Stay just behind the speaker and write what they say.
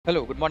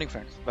Hello, good morning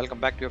friends. Welcome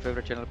back to your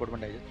favorite channel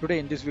Kubernetes. Today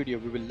in this video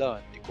we will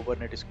learn the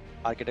Kubernetes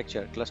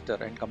architecture, cluster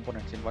and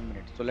components in 1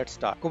 minute. So let's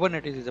start.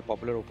 Kubernetes is a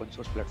popular open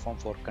source platform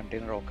for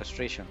container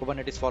orchestration.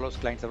 Kubernetes follows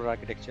client-server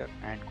architecture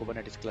and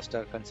Kubernetes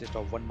cluster consists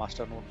of one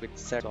master node with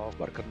set of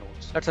worker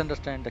nodes. Let's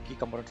understand the key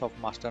components of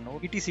master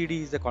node.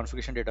 ETCD is the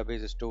configuration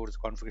database, stores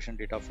configuration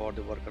data for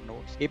the worker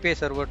nodes. API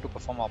server to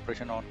perform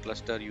operation on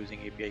cluster using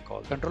API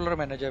calls. Controller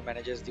manager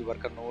manages the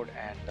worker node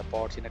and the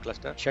pods in a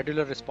cluster.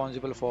 Scheduler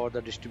responsible for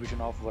the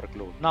distribution of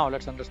workload. Now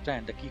let's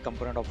understand the key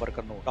component of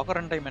worker node. Docker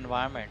runtime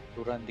environment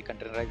to run the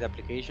containerized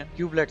application.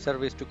 Kubelet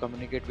service to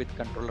communicate with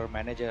controller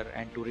manager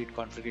and to read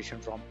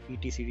configuration from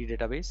ETCD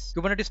database.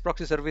 Kubernetes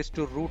Proxy Service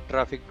to route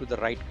traffic to the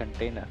right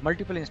container.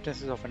 Multiple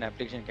instances of an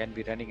application can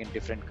be running in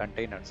different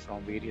containers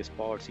from various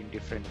pods in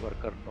different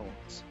worker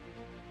nodes.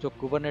 So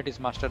Kubernetes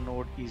master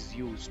node is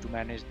used to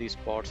manage these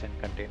pods and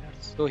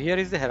containers. So here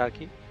is the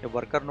hierarchy. A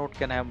worker node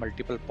can have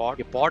multiple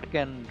pods. A pod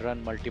can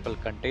run multiple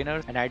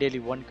containers, and ideally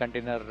one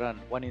container run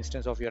one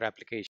instance of your application.